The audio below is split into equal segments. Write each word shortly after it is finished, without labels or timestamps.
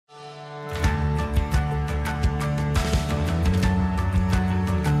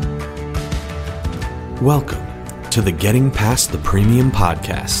Welcome to the Getting Past the Premium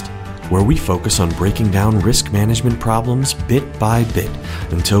podcast, where we focus on breaking down risk management problems bit by bit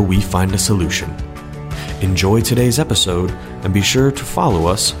until we find a solution. Enjoy today's episode and be sure to follow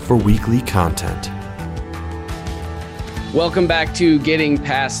us for weekly content. Welcome back to Getting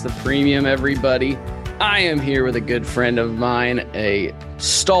Past the Premium, everybody. I am here with a good friend of mine, a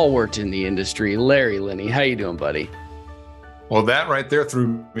stalwart in the industry, Larry Linney. How you doing, buddy? Well, that right there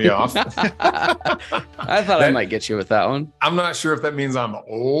threw me off. I thought I might get you with that one. I'm not sure if that means I'm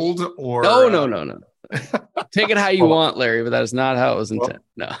old or... No. Take it how you want, Larry, but that is not how it was intended.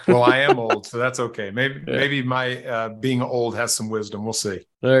 No. Well, I am old, so that's okay. Maybe my being old has some wisdom. We'll see.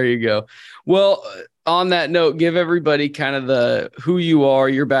 There you go. Well, on that note, give everybody kind of the who you are,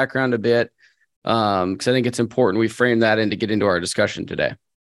 your background a bit, because I think it's important we frame that in to get into our discussion today.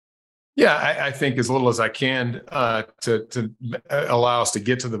 Yeah, I think as little as I can to allow us to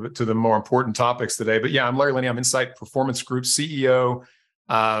get to the more important topics today. But yeah, I'm Larry Linney. I'm Insight Performance Group CEO.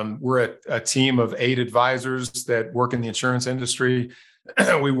 We're a team of 8 advisors that work in the insurance industry.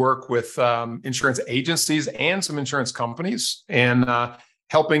 We work with insurance agencies and some insurance companies and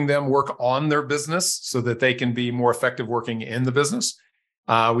helping them work on their business so that they can be more effective working in the business.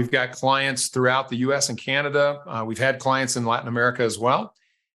 We've got clients throughout the U.S. and Canada. We've had clients in Latin America as well.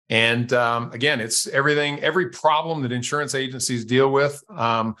 And again, it's every problem that insurance agencies deal with.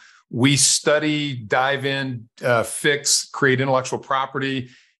 We study, dive in, fix, create intellectual property,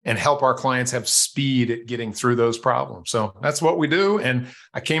 and help our clients have speed at getting through those problems. So that's what we do. And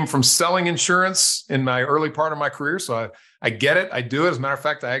I came from selling insurance in my early part of my career. So I get it. I do it. As a matter of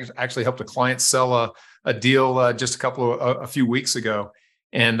fact, I actually helped a client sell a deal just a few weeks ago.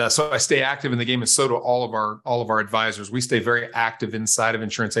 And so I stay active in the game, and so do all of our advisors. We stay very active inside of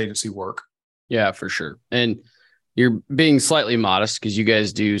insurance agency work. Yeah, for sure. And you're being slightly modest because you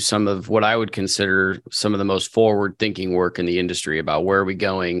guys do some of what I would consider some of the most forward-thinking work in the industry about where are we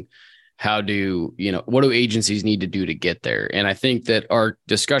going, what do agencies need to do to get there? And I think that our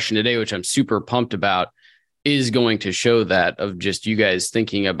discussion today, which I'm super pumped about, is going to show that of just you guys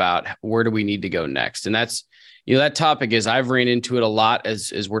thinking about where do we need to go next. And that's, that topic is I've ran into it a lot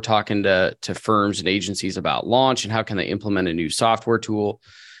as we're talking to firms and agencies about launch and how can they implement a new software tool.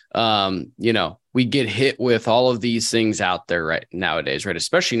 We get hit with all of these things out there right nowadays, right?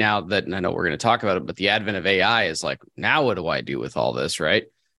 Especially now that, and I know we're going to talk about it, but the advent of AI is like, now what do I do with all this, right?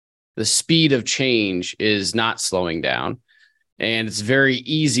 The speed of change is not slowing down. And it's very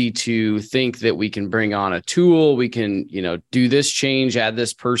easy to think that we can bring on a tool, we can, do this change, add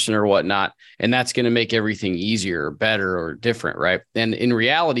this person or whatnot, and that's going to make everything easier or better or different, right? And in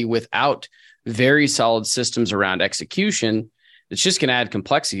reality, without very solid systems around execution, it's just going to add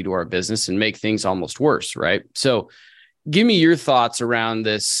complexity to our business and make things almost worse, right? So give me your thoughts around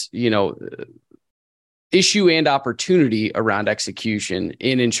this, issue and opportunity around execution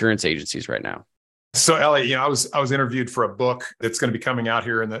in insurance agencies right now. So Elliot, I was interviewed for a book that's going to be coming out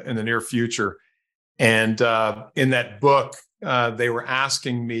here in the near future. And in that book, they were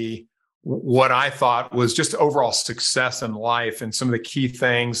asking me what I thought was just overall success in life and some of the key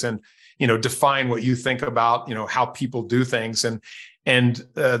things and, define what you think about, how people do things. And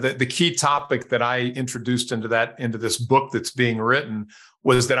the key topic that I introduced into this book that's being written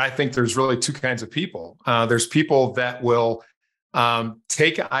was that I think there's really 2 kinds of people. There's people that will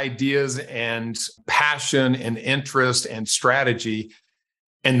take ideas and passion and interest and strategy,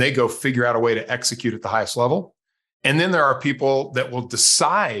 and they go figure out a way to execute at the highest level. And then there are people that will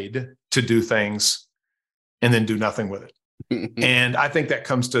decide to do things and then do nothing with it. And I think that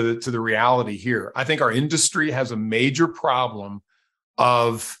comes to the reality here. I think our industry has a major problem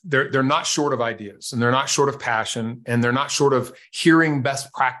of they're not short of ideas and they're not short of passion and they're not short of hearing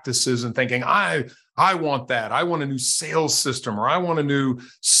best practices and thinking, I want that. I want a new sales system, or I want a new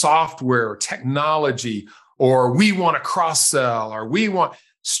software or technology, or we want to cross-sell, or we want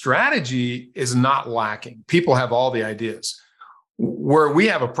strategy is not lacking. People have all the ideas. Where we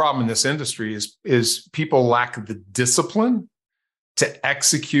have a problem in this industry is people lack the discipline to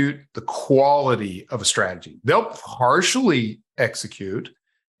execute the quality of a strategy. They'll partially execute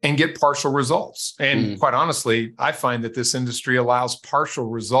and get partial results. And quite honestly, I find that this industry allows partial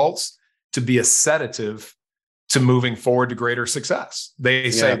results to be a sedative to moving forward to greater success.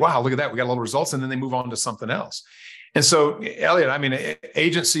 They say, wow, look at that. We got a little results. And then they move on to something else. And so, Elliot,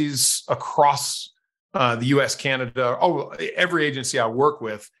 agencies across the US, Canada, every agency I work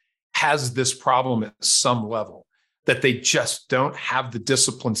with has this problem at some level, that they just don't have the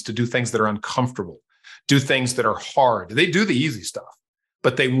disciplines to do things that are uncomfortable, do things that are hard. They do the easy stuff,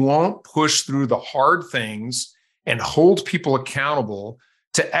 but they won't push through the hard things and hold people accountable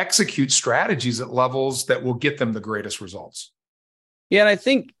to execute strategies at levels that will get them the greatest results. Yeah. And I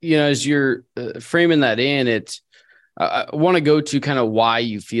think, as you're framing that in, I want to go to kind of why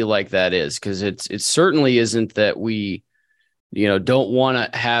you feel like that is, because it certainly isn't that we, don't want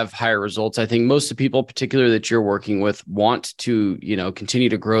to have higher results. I think most of the people, particularly that you're working with, want to, continue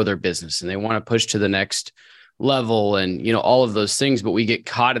to grow their business and they want to push to the next level and, all of those things. But we get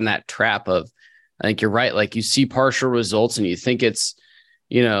caught in that trap of, I think you're right. Like you see partial results and you think it's,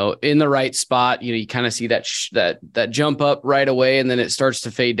 in the right spot, you kind of see that jump up right away and then it starts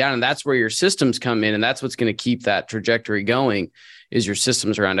to fade down. And that's where your systems come in. And that's what's going to keep that trajectory going is your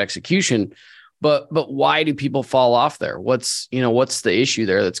systems around execution. But why do people fall off there? What's the issue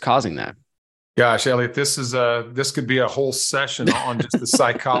there that's causing that? Gosh, Elliot, this could be a whole session on just the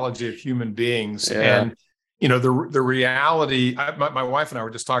psychology of human beings. Yeah. And, the reality, my wife and I were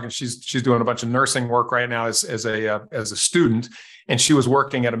just talking, she's doing a bunch of nursing work right now as a student, and she was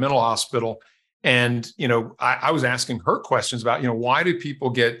working at a mental hospital. And, I was asking her questions about, why do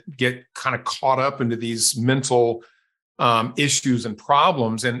people get kind of caught up into these mental issues and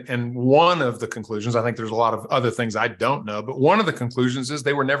problems. And one of the conclusions, I think there's a lot of other things I don't know, but one of the conclusions is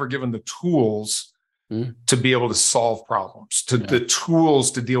they were never given the tools to be able to solve problems, the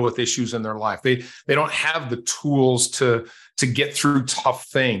tools to deal with issues in their life. They don't have the tools to get through tough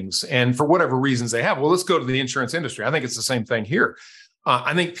things. And for whatever reasons they have, well, let's go to the insurance industry. I think it's the same thing here.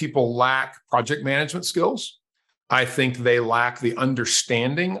 I think people lack project management skills. I think they lack the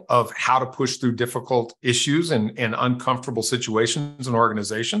understanding of how to push through difficult issues and uncomfortable situations in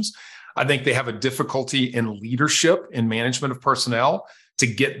organizations. I think they have a difficulty in leadership and management of personnel to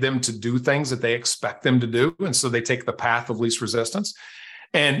get them to do things that they expect them to do. And so they take the path of least resistance.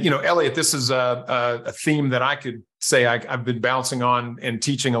 And, Elliot, this is a theme that I could say I've been bouncing on and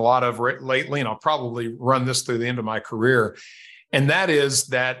teaching a lot of lately, and I'll probably run this through the end of my career. And that is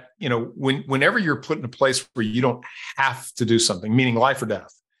that, whenever you're put in a place where you don't have to do something, meaning life or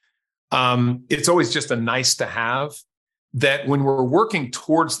death, it's always just a nice to have. That when we're working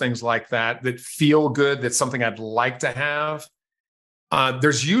towards things like that feel good, that's something I'd like to have,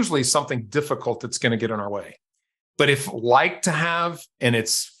 there's usually something difficult that's going to get in our way. But if like to have, and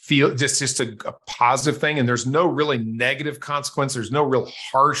it's just a positive thing, and there's no really negative consequence, there's no real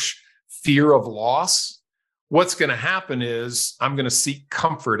harsh fear of loss, what's going to happen is I'm going to seek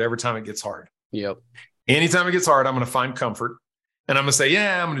comfort every time it gets hard. Yep. Anytime it gets hard, I'm going to find comfort. And I'm going to say,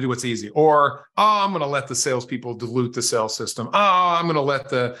 I'm going to do what's easy. Or, I'm going to let the salespeople dilute the sales system. I'm going to let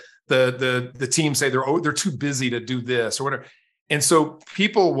the team say they're too busy to do this or whatever. And so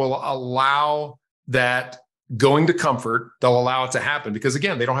people will allow that going to comfort. They'll allow it to happen because,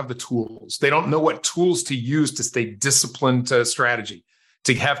 again, they don't have the tools. They don't know what tools to use to stay disciplined to strategy,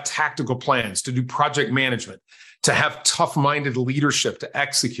 to have tactical plans, to do project management, to have tough-minded leadership, to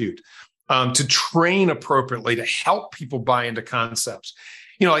execute, to train appropriately, to help people buy into concepts.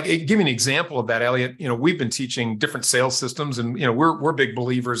 Like give you an example of that, Elliot. We've been teaching different sales systems, and we're big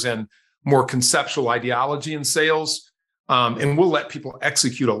believers in more conceptual ideology in sales, and we'll let people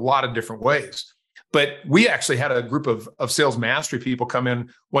execute a lot of different ways. But we actually had a group of sales mastery people come in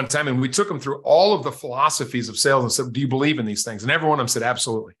one time, and we took them through all of the philosophies of sales and said, do you believe in these things? And every one of them said,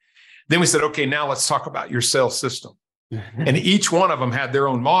 absolutely. Then we said, okay, now let's talk about your sales system. And each one of them had their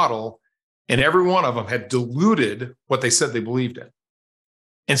own model, and every one of them had diluted what they said they believed in.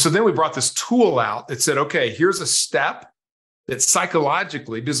 And so then we brought this tool out that said, okay, here's a step that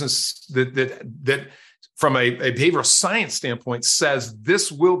psychologically business that from a behavioral science standpoint says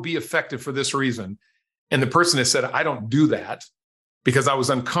this will be effective for this reason. And the person has said, I don't do that because I was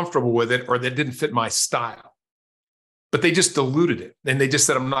uncomfortable with it or that didn't fit my style. But they just diluted it. And they just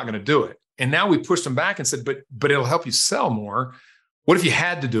said, I'm not going to do it. And now we pushed them back and said, but it'll help you sell more. What if you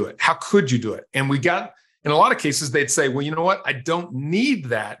had to do it? How could you do it? And we got, in a lot of cases, they'd say, well, you know what? I don't need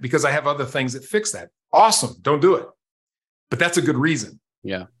that because I have other things that fix that. Awesome. Don't do it. But that's a good reason.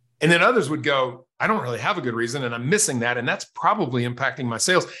 Yeah. And then others would go, I don't really have a good reason and I'm missing that. And that's probably impacting my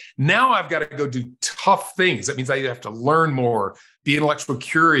sales. Now I've got to go do tough things. That means I have to learn more, be intellectually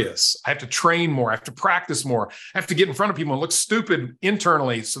curious. I have to train more. I have to practice more. I have to get in front of people and look stupid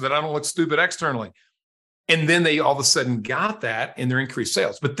internally so that I don't look stupid externally. And then they all of a sudden got that in their increased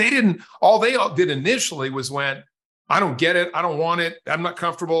sales. But they did initially was went, I don't get it. I don't want it. I'm not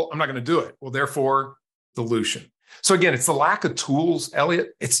comfortable. I'm not going to do it. Well, therefore, dilution. So again, it's the lack of tools, Elliot.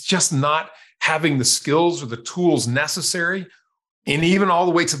 It's just not having the skills or the tools necessary, and even all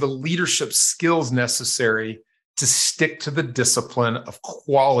the way to the leadership skills necessary to stick to the discipline of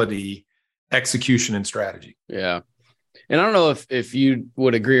quality execution and strategy. Yeah. And I don't know if you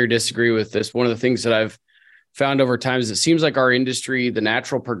would agree or disagree with this. One of the things that I've found over time is it seems like our industry, the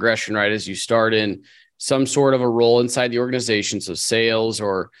natural progression, right, as you start in some sort of a role inside the organization, so sales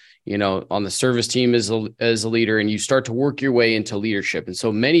or, on the service team as a leader, and you start to work your way into leadership. And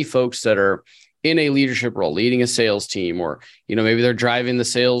so many folks that are in a leadership role, leading a sales team, or, maybe they're driving the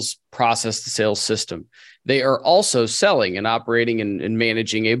sales process, the sales system, they are also selling and operating and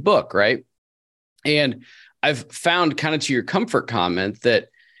managing a book, right? And I've found, kind of to your comfort comment, that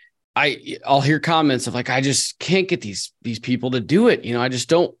I'll hear comments of like, I just can't get these people to do it. I just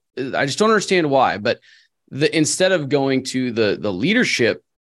don't understand why. But instead of going to the leadership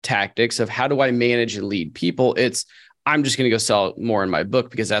tactics of how do I manage and lead people, I'm just going to go sell more in my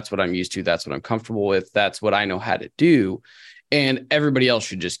book because that's what I'm used to. That's what I'm comfortable with. That's what I know how to do. And everybody else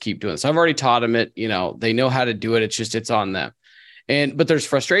should just keep doing it. So I've already taught them it. They know how to do it. It's on them. But there's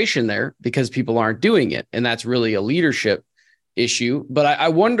frustration there because people aren't doing it. And that's really a leadership issue. But I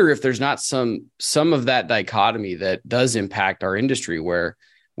wonder if there's not some of that dichotomy that does impact our industry, where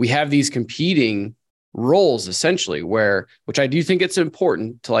we have these competing roles essentially, which I do think it's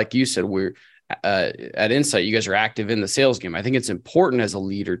important to, like you said, we're at Insight, you guys are active in the sales game. I think it's important as a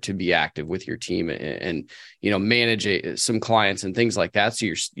leader to be active with your team and manage some clients and things like that. So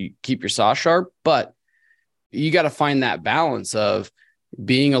you keep your saw sharp, but you got to find that balance of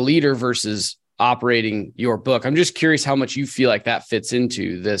being a leader versus operating your book. I'm just curious how much you feel like that fits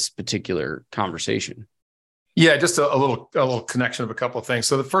into this particular conversation. Yeah, just a little connection of a couple of things.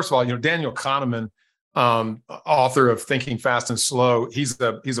 So first of all, Daniel Kahneman, author of Thinking Fast and Slow, he's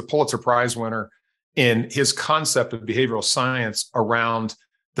a Pulitzer Prize winner in his concept of behavioral science around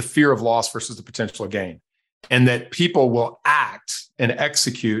the fear of loss versus the potential of gain, and that people will act and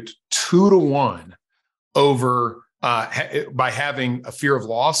execute 2-to-1 over by having a fear of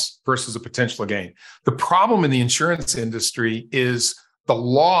loss versus a potential of gain. The problem in the insurance industry is the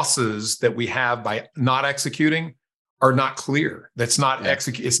losses that we have by not executing are not clear. That's not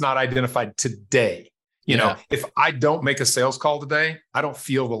it's not identified today. If I don't make a sales call today, I don't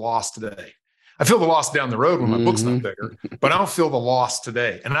feel the loss today. I feel the loss down the road when my book's not bigger, but I don't feel the loss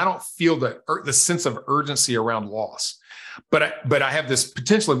today. And I don't feel the sense of urgency around loss. But I have this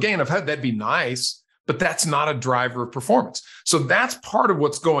potential of gain. I've had that'd be nice, but that's not a driver of performance. So that's part of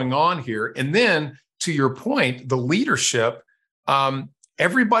what's going on here. And then to your point, the leadership,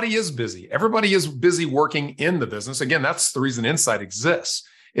 everybody is busy. Everybody is busy working in the business. Again, that's the reason Insight exists,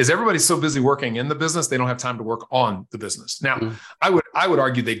 is everybody's so busy working in the business, they don't have time to work on the business. Now, I would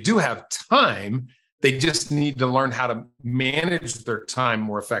argue they do have time. They just need to learn how to manage their time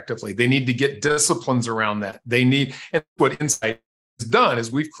more effectively. They need to get disciplines around that. And what Insight has done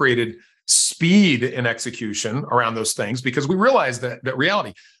is we've created speed in execution around those things because we realize that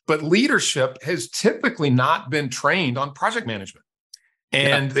reality. But leadership has typically not been trained on project management,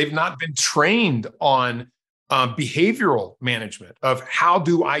 and they've not been trained on behavioral management of how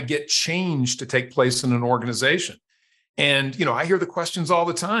do I get change to take place in an organization. And, I hear the questions all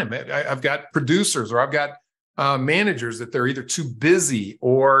the time. I've got producers or I've got managers that they're either too busy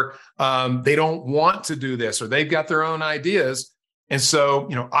or they don't want to do this, or they've got their own ideas. And so,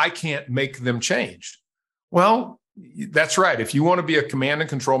 I can't make them change. Well, that's right. If you want to be a command and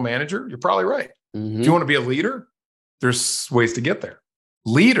control manager, you're probably right. If you want to be a leader, there's ways to get there.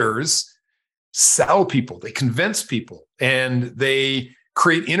 Leaders sell people, they convince people, and they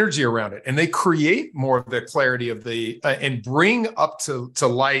create energy around it, and they create more of the clarity of and bring up to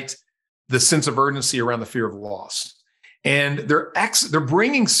light the sense of urgency around the fear of loss. And they're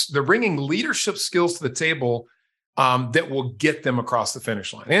bringing leadership skills to the table that will get them across the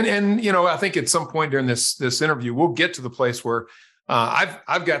finish line. And I think at some point during this interview, we'll get to the place where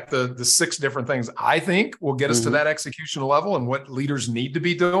I've got the 6 different things I think will get us to that execution level and what leaders need to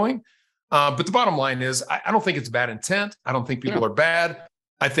be doing. But the bottom line is, I don't think it's bad intent. I don't think people are bad.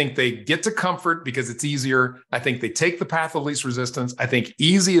 I think they get to comfort because it's easier. I think they take the path of least resistance. I think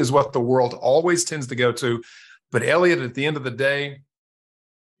easy is what the world always tends to go to. But Elliot, at the end of the day,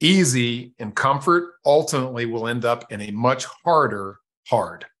 easy and comfort ultimately will end up in a much harder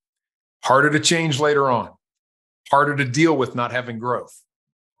to change later on, harder to deal with not having growth,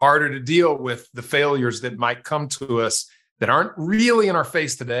 harder to deal with the failures that might come to us that aren't really in our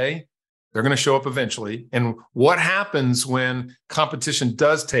face today. They're going to show up eventually. And what happens when competition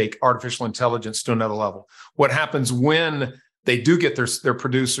does take artificial intelligence to another level? What happens when they do get their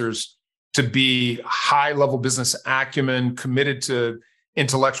producers to be high-level business acumen, committed to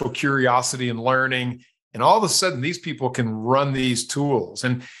intellectual curiosity and learning, and all of a sudden these people can run these tools?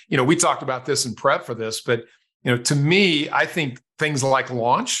 And we talked about this in prep for this, but to me, I think things like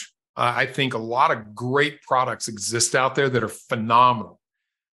Launch, I think a lot of great products exist out there that are phenomenal.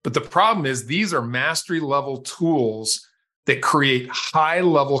 But the problem is these are mastery level tools that create high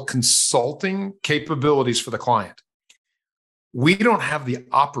level consulting capabilities for the client. We don't have the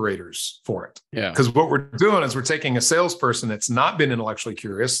operators for it. Yeah. Because what we're doing is we're taking a salesperson that's not been intellectually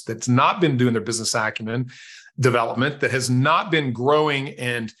curious, that's not been doing their business acumen development, that has not been growing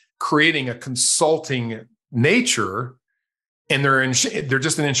and creating a consulting nature, and they're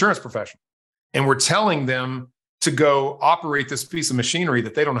just an insurance professional. And we're telling them to go operate this piece of machinery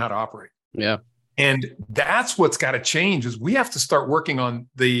that they don't know how to operate. Yeah. And that's what's got to change, is we have to start working on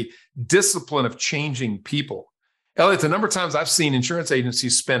the discipline of changing people. Elliot, the number of times I've seen insurance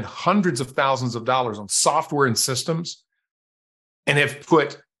agencies spend hundreds of thousands of dollars on software and systems and have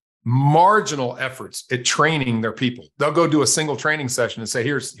put marginal efforts at training their people. They'll go do a single training session and say,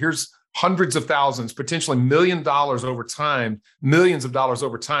 here's hundreds of thousands, potentially millions of dollars over time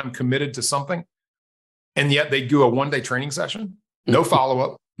committed to something. And yet they do a one-day training session, no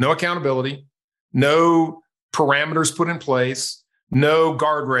follow-up, no accountability, no parameters put in place, no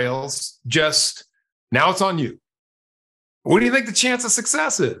guardrails, just now it's on you. What do you think the chance of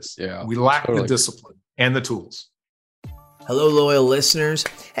success is? Yeah, we lack the discipline and the tools. Hello, loyal listeners.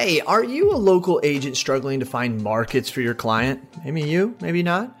 Hey, are you a local agent struggling to find markets for your client? Maybe you, maybe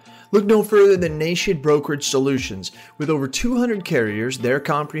not. Look no further than Nation Brokerage Solutions. With over 200 carriers, their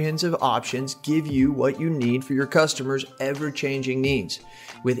comprehensive options give you what you need for your customers' ever-changing needs.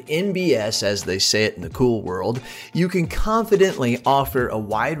 With NBS, as they say it in the cool world, you can confidently offer a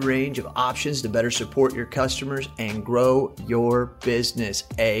wide range of options to better support your customers and grow your business,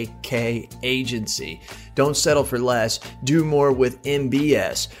 aka agency. Don't settle for less. Do more with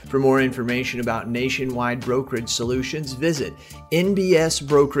NBS. For more information about nationwide brokerage solutions, visit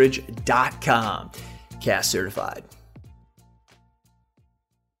nbsbrokerage.com. CAS certified.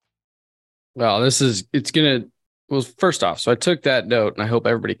 Well, well, first off, so I took that note and I hope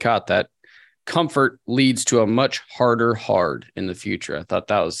everybody caught that. Comfort leads to a much harder hard in the future. I thought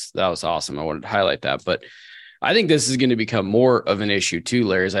that was awesome. I wanted to highlight that, but I think this is going to become more of an issue too,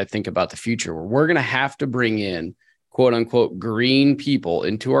 Larry, as I think about the future, where we're going to have to bring in quote unquote green people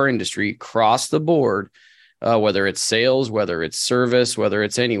into our industry across the board, whether it's sales, whether it's service, whether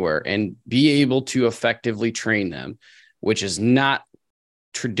it's anywhere, and be able to effectively train them, which is not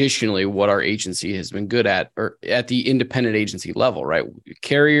traditionally what our agency has been good at, or at the independent agency level, right?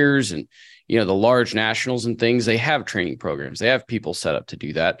 Carriers and, the large nationals and things, they have training programs. They have people set up to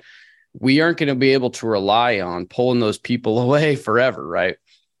do that. We aren't going to be able to rely on pulling those people away forever, right?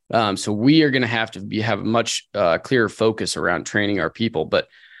 So we are going to have a much clearer focus around training our people. But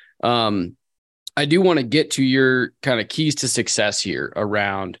I do want to get to your kind of keys to success here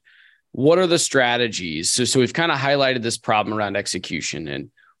around what are the strategies. So we've kind of highlighted this problem around execution and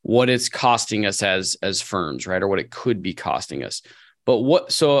what it's costing us as firms, right? Or what it could be costing us.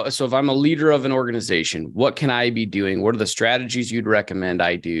 But so if I'm a leader of an organization, what can I be doing? What are the strategies you'd recommend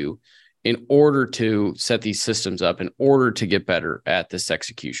I do in order to set these systems up, in order to get better at this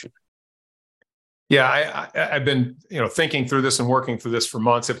execution? Yeah, I've been thinking through this and working through this for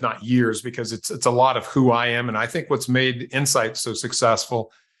months, if not years, because it's a lot of who I am. And I think what's made Insight so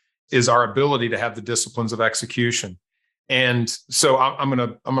successful is our ability to have the disciplines of execution. And so I'm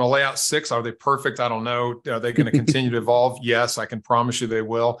gonna lay out 6. Are they perfect? I don't know. Are they going to continue to evolve? Yes, I can promise you they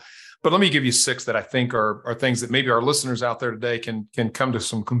will. But let me give you 6 that I think are things that maybe our listeners out there today can come to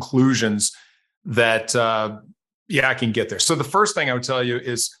some conclusions that I can get there. So the first thing I would tell you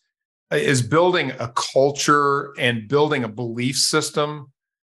is building a culture and building a belief system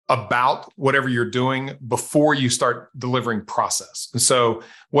about whatever you're doing before you start delivering process. And so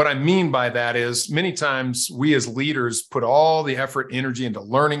what I mean by that is many times we as leaders put all the effort, energy into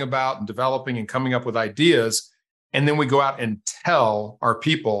learning about and developing and coming up with ideas. And then we go out and tell our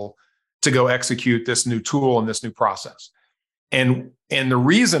people to go execute this new tool and this new process. And the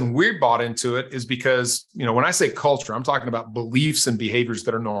reason we bought into it is because, when I say culture, I'm talking about beliefs and behaviors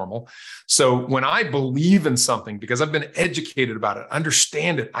that are normal. So when I believe in something, because I've been educated about it,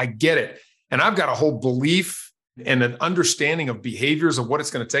 understand it, I get it, and I've got a whole belief and an understanding of behaviors of what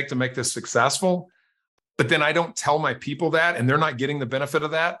it's going to take to make this successful, but then I don't tell my people that, and they're not getting the benefit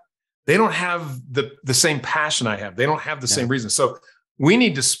of that, they don't have the same passion I have. They don't have the same reason. So we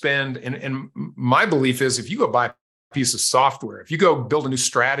need to spend, and my belief is if you go buy piece of software, if you go build a new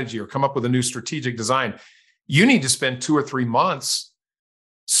strategy or come up with a new strategic design, you need to spend 2 or 3 months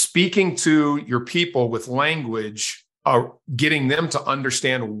speaking to your people with language, getting them to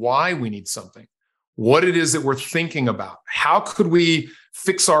understand why we need something, what it is that we're thinking about. How could we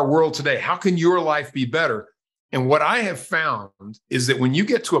fix our world today? How can your life be better? And what I have found is that when you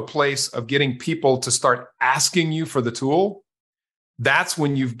get to a place of getting people to start asking you for the tool, That's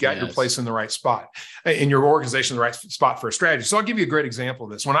when you've got your place in the right spot, in your organization, the right spot for a strategy. So I'll give you a great example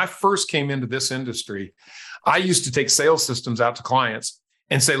of this. When I first came into this industry, I used to take sales systems out to clients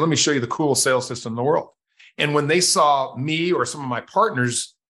and say, let me show you the coolest sales system in the world. And when they saw me or some of my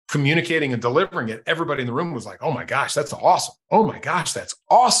partners communicating and delivering it, everybody in the room was like, oh my gosh, that's awesome. Oh my gosh, that's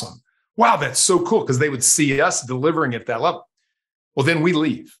awesome. Wow, that's so cool, because they would see us delivering at that level. Well, then we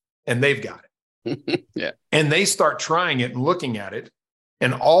leave and they've got it. Yeah. And they start trying it and looking at it.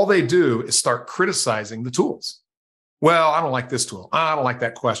 And all they do is start criticizing the tools. Well, I don't like this tool. I don't like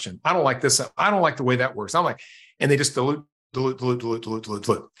that question. I don't like this. I don't like the way that works. And they just dilute.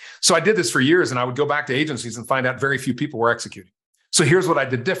 So I did this for years, and I would go back to agencies and find out very few people were executing. So here's what I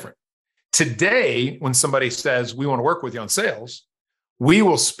did different. Today, when somebody says, we want to work with you on sales, we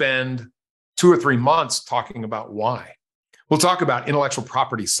will spend 2 or 3 months talking about why. We'll talk about intellectual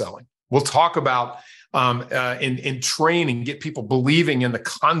property selling. We'll talk about in training, get people believing in the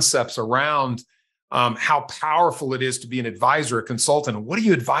concepts around how powerful it is to be an advisor, a consultant. And what are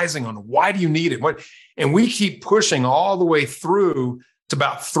you advising on? Why do you need it? And we keep pushing all the way through to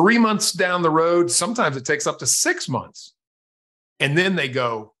about 3 months down the road. Sometimes it takes up to 6 months. And then they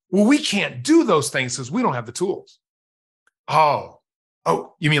go, well, we can't do those things because we don't have the tools. Oh,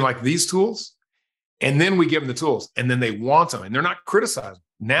 you mean like these tools? And then we give them the tools, and then they want them, and they're not criticizing.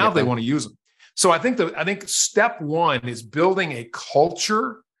 Now they want to use them. So I think step one is building a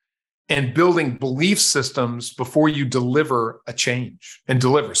culture and building belief systems before you deliver a change and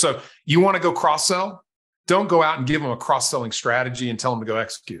deliver. So you want to go cross-sell? Don't go out and give them a cross-selling strategy and tell them to go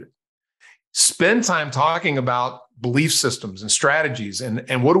execute it. Spend time talking about belief systems and strategies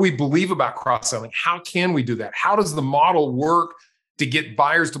and what do we believe about cross-selling? How can we do that? How does the model work to get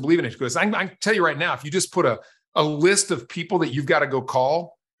buyers to believe in it? Because I can tell you right now, if you just put a list of people that you've got to go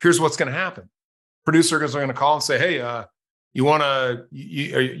call, here's what's going to happen. Producers are going to call and say, hey, you want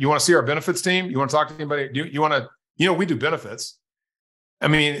to see our benefits team? You want to talk to anybody? We do benefits. I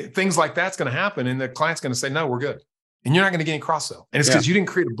mean, things like that's going to happen. And the client's going to say, no, we're good. And you're not going to get any cross-sell. And it's because you didn't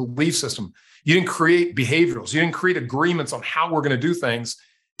create a belief system. You didn't create behaviorals. You didn't create agreements on how we're going to do things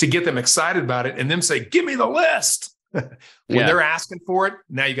to get them excited about it and them say, give me the list. When they're asking for it,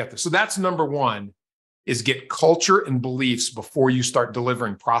 now you got this. So that's number one, is get culture and beliefs before you start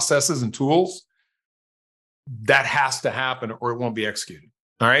delivering processes and tools. That has to happen or it won't be executed.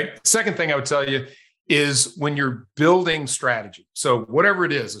 All right. Second thing I would tell you is when you're building strategy. So whatever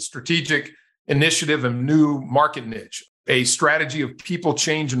it is, a strategic initiative, a new market niche, a strategy of people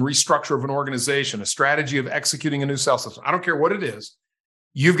change and restructure of an organization, a strategy of executing a new sales system. I don't care what it is.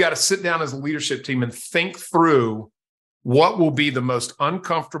 You've got to sit down as a leadership team and think through what will be the most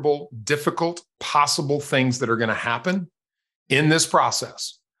uncomfortable, difficult, possible things that are going to happen in this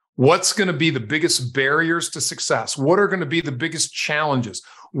process. What's going to be the biggest barriers to success? What are going to be the biggest challenges?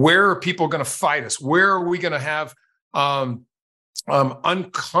 Where are people going to fight us? Where are we going to have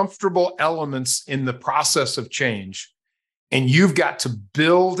uncomfortable elements in the process of change? And you've got to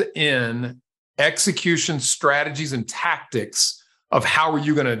build in execution strategies and tactics of how are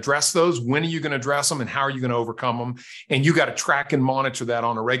you going to address those? When are you going to address them? And how are you going to overcome them? And you got to track and monitor that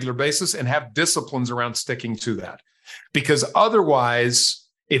on a regular basis and have disciplines around sticking to that. Because otherwise,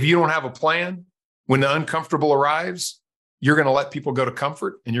 if you don't have a plan, when the uncomfortable arrives, you're going to let people go to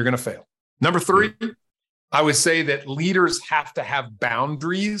comfort and you're going to fail. Number 3, I would say that leaders have to have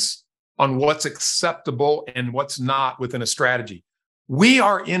boundaries on what's acceptable and what's not within a strategy. We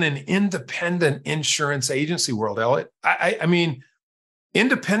are in an independent insurance agency world, Elliot. I mean,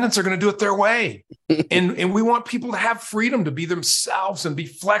 independents are going to do it their way. and we want people to have freedom to be themselves and be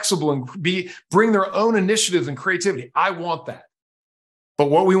flexible and bring their own initiatives and creativity. I want that. But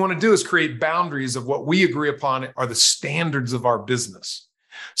what we want to do is create boundaries of what we agree upon are the standards of our business.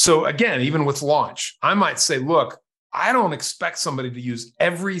 So again, even with launch, I might say, look, I don't expect somebody to use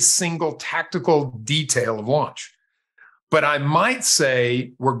every single tactical detail of launch. But I might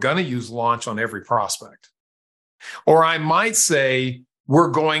say we're going to use launch on every prospect. Or I might say we're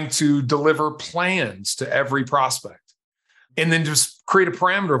going to deliver plans to every prospect. And then just create a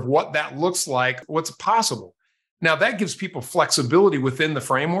parameter of what that looks like, what's possible. Now, that gives people flexibility within the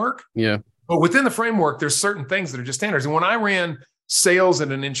framework. Yeah. But within the framework, there's certain things that are just standards. And when I ran sales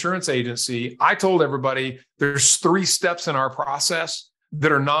at an insurance agency, I told everybody there's 3 steps in our process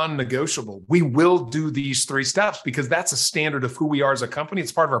that are non-negotiable. We will do these 3 steps because that's a standard of who we are as a company.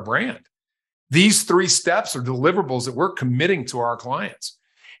 It's part of our brand. These 3 steps are deliverables that we're committing to our clients,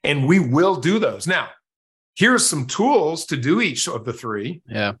 and we will do those. Now, here's some tools to do each of the 3.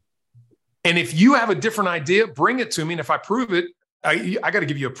 Yeah. And if you have a different idea, bring it to me. And if I prove it, I got to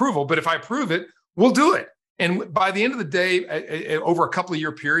give you approval. But if I prove it, we'll do it. And by the end of the day, over a couple of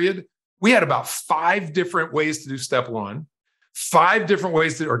year period, we had about 5 different ways to do step 1, 5 different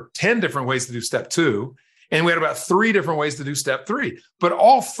ways to, or 10 different ways to do step 2. And we had about 3 different ways to do step 3. But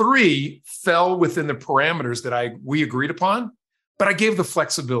all 3 fell within the parameters that we agreed upon, but I gave the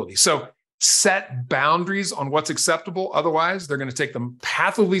flexibility. So set boundaries on what's acceptable. Otherwise, they're going to take the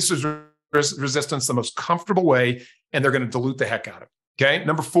path of least resistance, the most comfortable way, and they're going to dilute the heck out of it. Okay.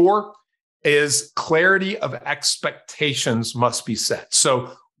 Number 4 is clarity of expectations must be set.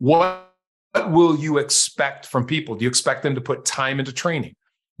 So what will you expect from people? Do you expect them to put time into training?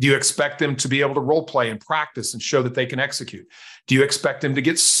 Do you expect them to be able to role play and practice and show that they can execute? Do you expect them to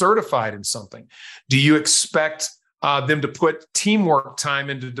get certified in something? Do you expect them to put teamwork time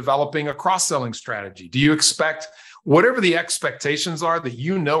into developing a cross-selling strategy? Do you expect whatever the expectations are that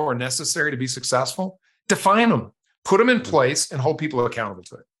you know are necessary to be successful? Define them, put them in place, and hold people accountable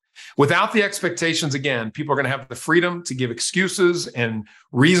to it. Without the expectations, again, people are going to have the freedom to give excuses and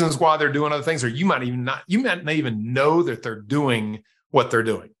reasons why they're doing other things, or you might not even know that they're doing what they're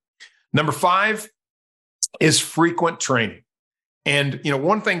doing. Number 5 is frequent training. And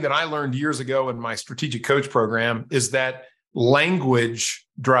one thing that I learned years ago in my strategic coach program is that language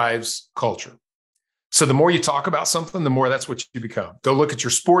drives culture. So the more you talk about something, the more that's what you become. Go look at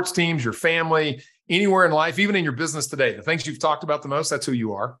your sports teams, your family, anywhere in life, even in your business today. The things you've talked about the most, that's who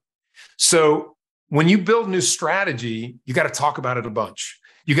you are. So when you build new strategy, you got to talk about it a bunch.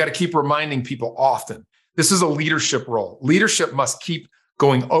 You got to keep reminding people often. This is a leadership role. Leadership must keep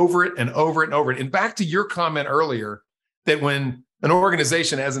going over it and over it and over it. And back to your comment earlier, that when an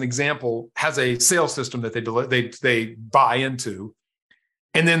organization, as an example, has a sales system that they buy into,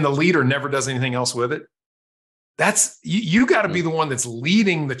 and then the leader never does anything else with it, that's you got to be the one that's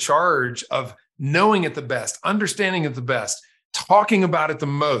leading the charge of knowing it the best, understanding it the best, talking about it the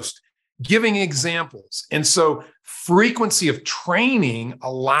most, giving examples. And so frequency of training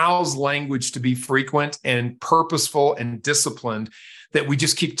allows language to be frequent and purposeful and disciplined, that we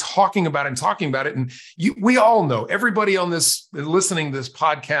just keep talking about it and talking about it. And we all know, everybody on this listening to this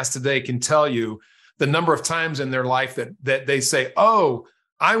podcast today can tell you the number of times in their life that they say, oh,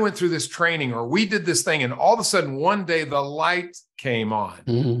 I went through this training, or we did this thing, and all of a sudden one day the light came on.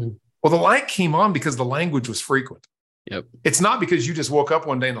 Mm-hmm. Well, the light came on because the language was frequent. Yep. It's not because you just woke up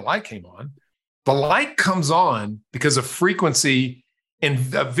one day and the light came on. The light comes on because of frequency, and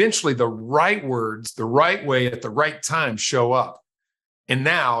eventually the right words, the right way at the right time show up. And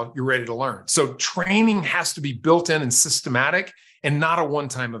now you're ready to learn. So training has to be built in and systematic, and not a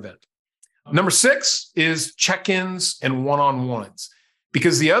one-time event. Number 6 is check-ins and one-on-ones.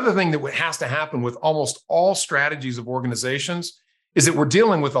 Because the other thing that has to happen with almost all strategies of organizations is that we're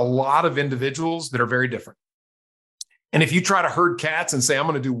dealing with a lot of individuals that are very different. And if you try to herd cats and say, I'm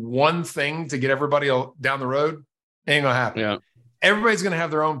going to do one thing to get everybody down the road, it ain't going to happen. Yeah. Everybody's going to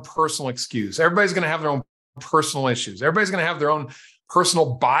have their own personal excuse. Everybody's going to have their own personal issues. Everybody's going to have their own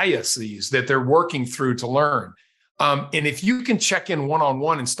personal biases that they're working through to learn. And if you can check in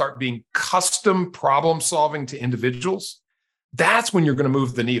one-on-one and start being custom problem solving to individuals, that's when you're going to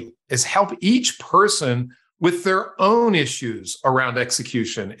move the needle, is help each person with their own issues around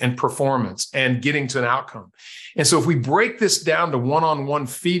execution and performance and getting to an outcome. And so if we break this down to one-on-one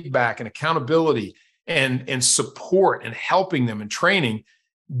feedback and accountability and support and helping them and training,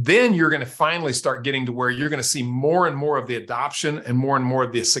 then you're going to finally start getting to where you're going to see more and more of the adoption and more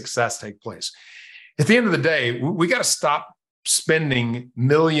of the success take place. At the end of the day, we got to stop spending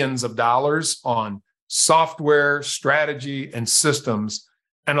millions of dollars on software, strategy, and systems,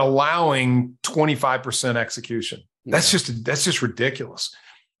 and allowing 25% execution. That's just ridiculous.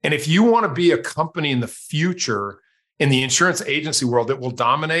 And if you want to be a company in the future in the insurance agency world that will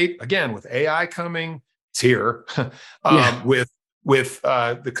dominate, again, with AI coming, it's here, with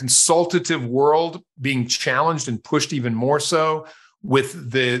the consultative world being challenged and pushed even more so,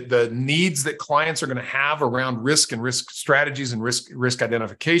 with the needs that clients are going to have around risk and risk strategies and risk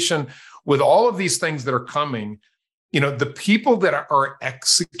identification, with all of these things that are coming, the people that are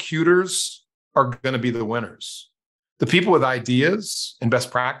executors are going to be the winners. The people with ideas and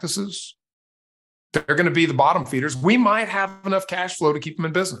best practices, they're going to be the bottom feeders. We might have enough cash flow to keep them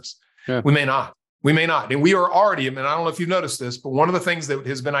in business. Yeah. We may not. And we are already, and I don't know if you've noticed this, but one of the things that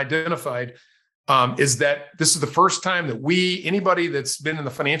has been identified is that this is the first time that anybody that's been in the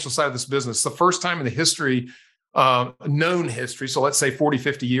financial side of this business, the first time in the history, known history, so let's say 40,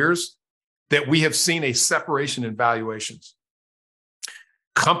 50 years, that we have seen a separation in valuations.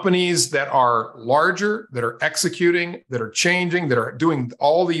 Companies that are larger, that are executing, that are changing, that are doing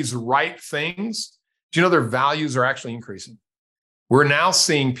all these right things, do you know their values are actually increasing? We're now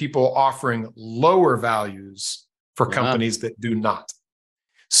seeing people offering lower values for companies that do not.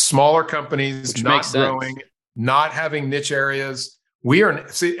 Smaller companies, which not growing, not having niche areas. In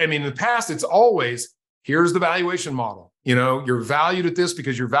the past, it's always, here's the valuation model. You're valued at this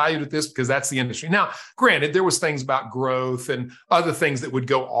because you're valued at this because that's the industry. Now, granted, there was things about growth and other things that would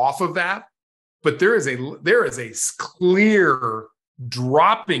go off of that, but there is a clear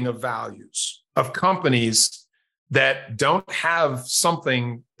dropping of values of companies that don't have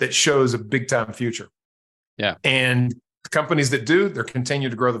something that shows a big time future. Yeah. And the companies that do, they're continue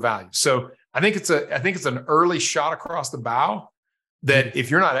to grow the value. So I think it's an early shot across the bow that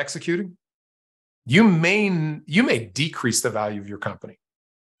if you're not executing, you may decrease the value of your company.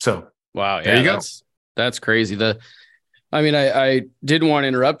 So wow, there you go. That's crazy. I didn't want to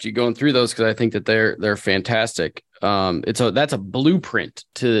interrupt you going through those because I think that they're fantastic. That's a blueprint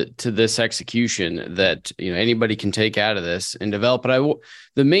to this execution that anybody can take out of this and develop. But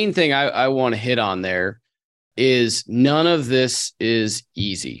the main thing I want to hit on there is none of this is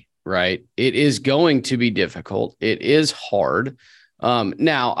easy, right? It is going to be difficult. It is hard.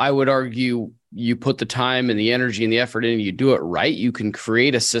 Now, I would argue you put the time and the energy and the effort in, and you do it right, you can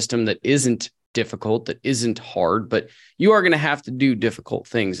create a system that isn't difficult, that isn't hard, but you are going to have to do difficult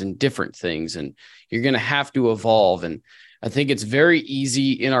things and different things, and you're going to have to evolve. And I think it's very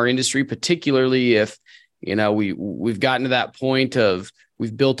easy in our industry, particularly if, we've gotten to that point of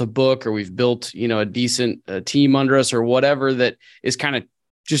we've built a book or we've built, a decent team under us or whatever that is kind of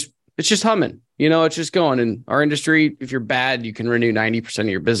it's just humming, it's just going. In our industry, if you're bad, you can renew 90% of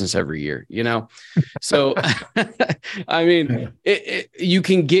your business every year, So, you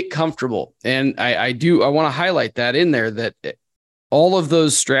can get comfortable. And I want to highlight that in there, that all of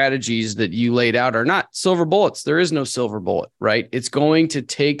those strategies that you laid out are not silver bullets. There is no silver bullet, right? It's going to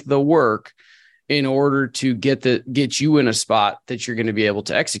take the work in order to get you in a spot that you're going to be able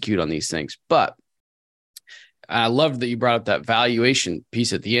to execute on these things. But I love that you brought up that valuation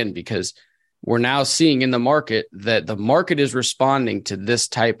piece at the end, because we're now seeing in the market that the market is responding to this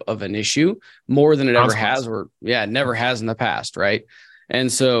type of an issue more than it ever has, never has in the past. Right. And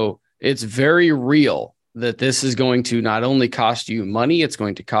so it's very real that this is going to not only cost you money, it's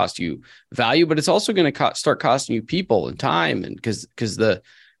going to cost you value, but it's also going to start costing you people and time. And because the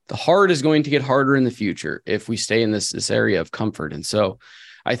hard is going to get harder in the future if we stay in this area of comfort. And so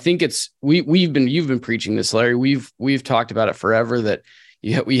I think you've been preaching this, Larry. We've talked about it forever, that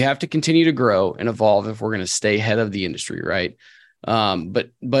we have to continue to grow and evolve if we're going to stay ahead of the industry. Right.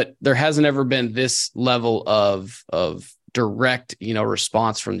 But there hasn't ever been this level of direct,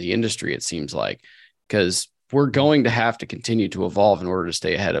 response from the industry, it seems like, because we're going to have to continue to evolve in order to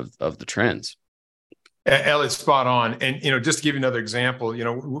stay ahead of the trends. Elliot's spot on. And, just to give you another example,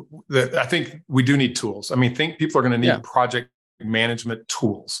 I think we do need tools. People are going to need project management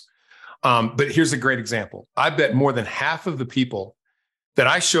tools. But here's a great example. I bet more than half of the people that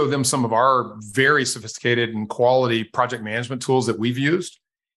I show them some of our very sophisticated and quality project management tools that we've used,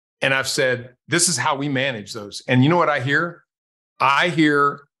 and I've said, this is how we manage those. And you know what I hear? I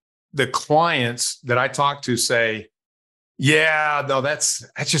hear the clients that I talk to say, yeah, no, that's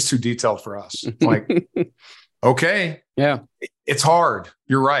just too detailed for us. Like, okay. Yeah. It's hard.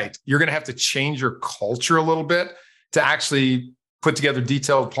 You're right. You're going to have to change your culture a little bit to actually put together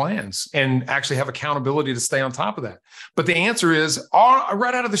detailed plans and actually have accountability to stay on top of that. But the answer is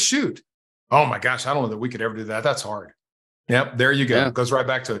right out of the chute. Oh my gosh, I don't know that we could ever do that. That's hard. Yep. There you go. Yeah. It goes right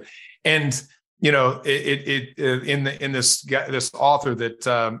back to it. And in this author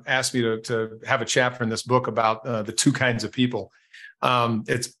that asked me to have a chapter in this book about the two kinds of people.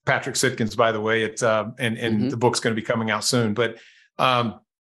 It's Patrick Sitkins, by the way. The book's going to be coming out soon. But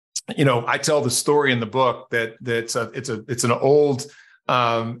I tell the story in the book that it's an old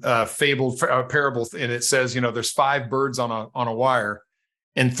fabled parable, and it says, there's 5 birds on a wire,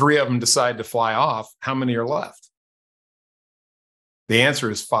 and 3 of them decide to fly off. How many are left? The answer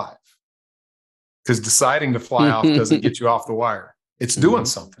is 5. Because deciding to fly off doesn't get you off the wire. It's doing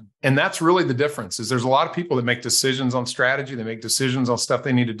something. And that's really the difference. Is there's a lot of people that make decisions on strategy. They make decisions on stuff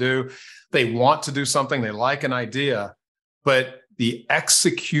they need to do. They want to do something. They like an idea. But the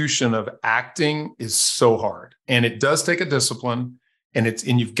execution of acting is so hard. And it does take a discipline. And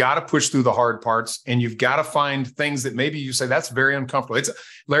you've got to push through the hard parts. And you've got to find things that maybe you say, that's very uncomfortable.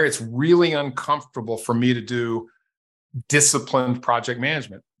 Larry, it's really uncomfortable for me to do disciplined project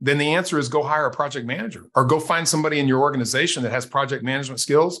management. Then the answer is go hire a project manager, or go find somebody in your organization that has project management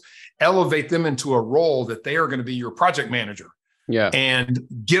skills, elevate them into a role that they are going to be your project manager. Yeah. And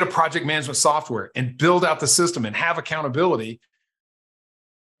get a project management software and build out the system and have accountability.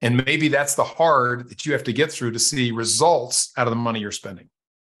 And maybe that's the hard that you have to get through to see results out of the money you're spending.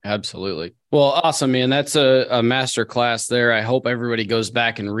 Absolutely. Well, awesome, man. That's a master class there. I hope everybody goes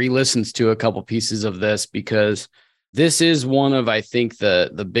back and re-listens to a couple pieces of this, because this is one of, I think,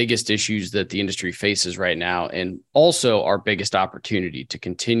 the biggest issues that the industry faces right now, and also our biggest opportunity to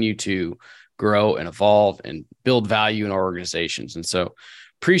continue to grow and evolve and build value in our organizations. And so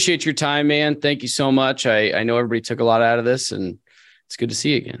appreciate your time, man. Thank you so much. I know everybody took a lot out of this, and it's good to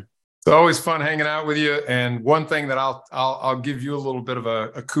see you again. It's always fun hanging out with you. And one thing that I'll give you a little bit of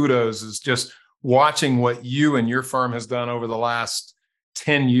a kudos is just watching what you and your firm has done over the last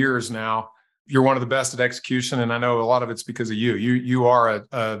 10 years now. You're one of the best at execution, and I know a lot of it's because of you. You are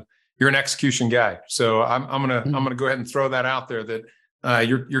you're an execution guy. So I'm gonna go ahead and throw that out there, that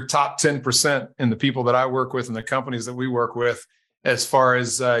you're top 10% in the people that I work with and the companies that we work with, as far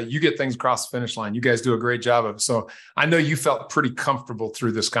as you get things across the finish line. You guys do a great job of it. So I know you felt pretty comfortable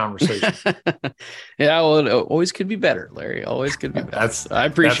through this conversation. Yeah, well, it always could be better, Larry. Always could be better. I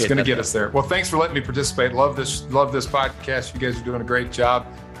appreciate that's going to get us there. Well, thanks for letting me participate. Love this podcast. You guys are doing a great job.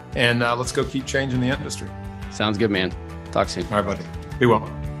 And let's go keep changing the industry. Sounds good, man. Talk soon. All right, buddy. Be well.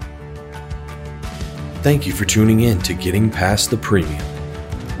 Thank you for tuning in to Getting Past the Premium.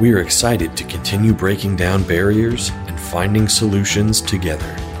 We are excited to continue breaking down barriers and finding solutions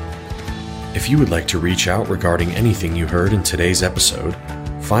together. If you would like to reach out regarding anything you heard in today's episode,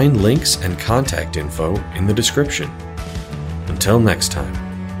 find links and contact info in the description. Until next time,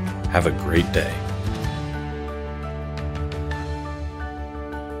 have a great day.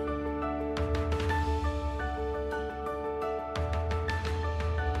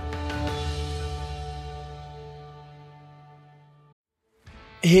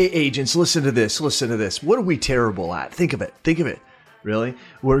 Hey, agents, listen to this. What are we terrible at? Think of it. Really?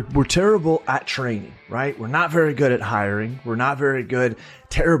 We're terrible at training, right? We're not very good at hiring. We're not very good,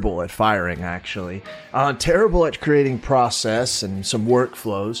 terrible at firing, actually. Terrible at creating process and some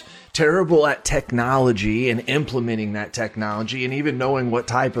workflows. Terrible at technology and implementing that technology and even knowing what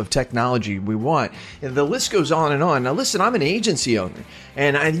type of technology we want. And the list goes on and on. Now, listen, I'm an agency owner,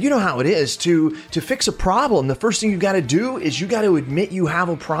 and you know how it is. To fix a problem, the first thing you got to do is you got to admit you have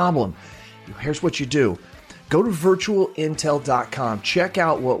a problem. Here's what you do. Go to virtualintel.com. Check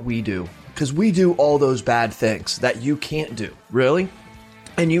out what we do, because we do all those bad things that you can't do, really.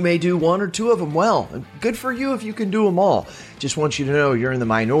 And you may do one or two of them well. Good for you if you can do them all. Just want you to know you're in the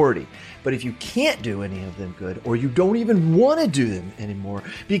minority. But if you can't do any of them good, or you don't even want to do them anymore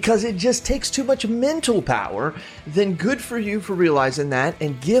because it just takes too much mental power, then good for you for realizing that,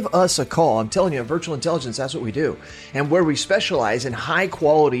 and give us a call. I'm telling you, Virtual Intelligence, that's what we do. And where we specialize in high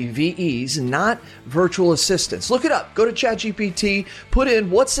quality VEs, not virtual assistants. Look it up. Go to ChatGPT, put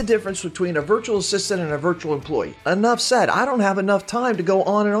in what's the difference between a virtual assistant and a virtual employee. Enough said. I don't have enough time to go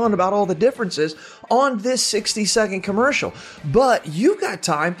on and on about all the differences on this 60-second commercial. But you've got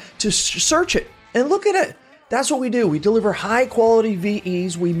time to search it and look at it. That's what we do. We deliver high quality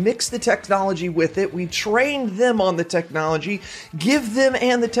VEs. We mix the technology with it. We train them on the technology, give them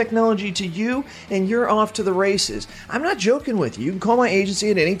and the technology to you, and you're off to the races. I'm not joking with you. You can call my agency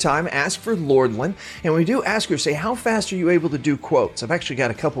at any time, ask for Lordland, and we do ask her, say, how fast are you able to do quotes? I've actually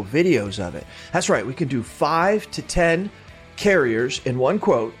got a couple videos of it. That's right. We can do 5 to 10 carriers in one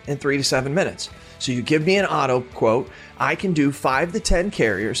quote in 3 to 7 minutes. So you give me an auto quote, I can do 5 to 10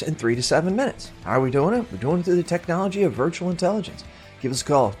 carriers in 3 to 7 minutes. How are we doing it? We're doing it through the technology of virtual intelligence. Give us a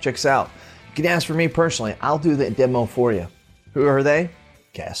call. Check us out. You can ask for me personally. I'll do the demo for you. Who are they?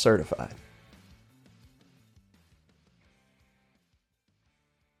 CAS certified.